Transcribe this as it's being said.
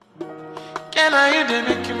And I you they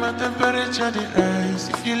make my temperature the rise.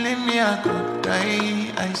 If you leave me, I could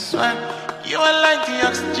die. I swear, you are like the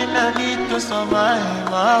oxygen I need to survive.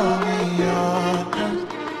 I'll be honest.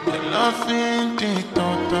 The loving they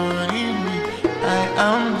totally me. I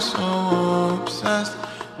am so obsessed.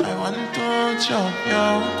 I want to chop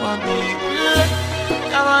your body.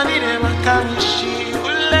 I want it in my kamishi.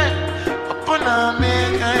 Upon a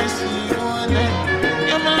make I see you.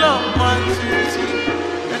 You're my love, Nwantiti.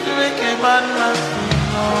 If you make a bad man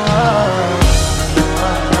feel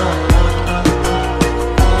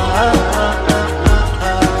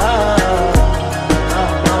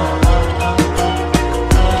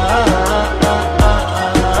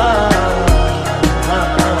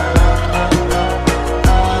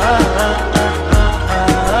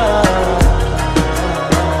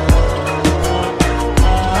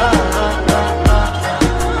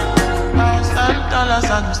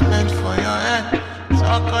I don't spend for your head.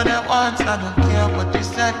 Talk on that once, I don't care what you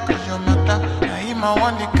said. Cause your matter, now you my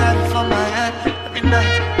one they carry from my head. Every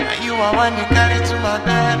night, now you are one they carry to my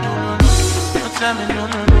bed. No, no, no, don't tell me no,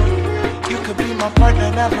 no, no. You could be my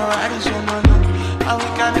partner, never ride so no, no. All we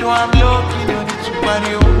can do, I'm looking, no need to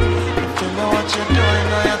body you. If you know what you're doing,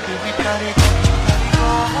 no, you could be carry go.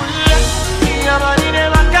 Your body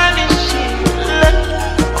never carry shit.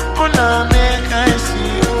 Open up, make I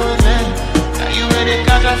see you. You ready,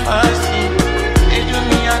 cause I fancy. They do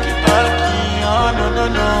me, I keep barking. Oh, no, no,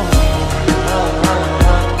 no.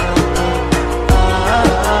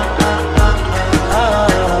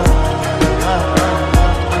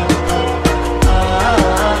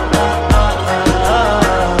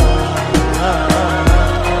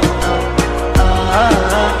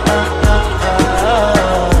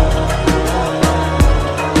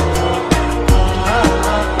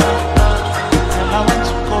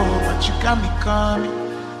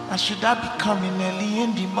 I should have be coming early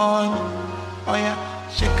in the morning. Oh yeah,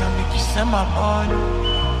 she can make you send my money.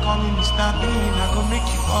 Call me Mr. Bean, I go make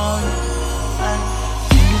you money.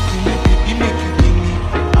 You baby, make you give me.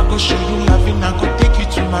 I go show you loving, I go take you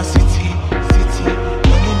to my city.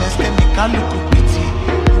 Loneliness, then make a look pity.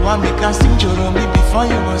 You want me to sing Joromi before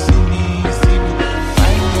you go see me.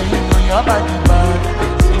 Finally, know your body bad.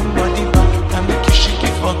 Same body bad, can make you shake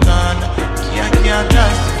it for Ghana. Kia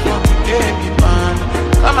dance for me, baby man.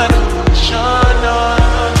 Come on.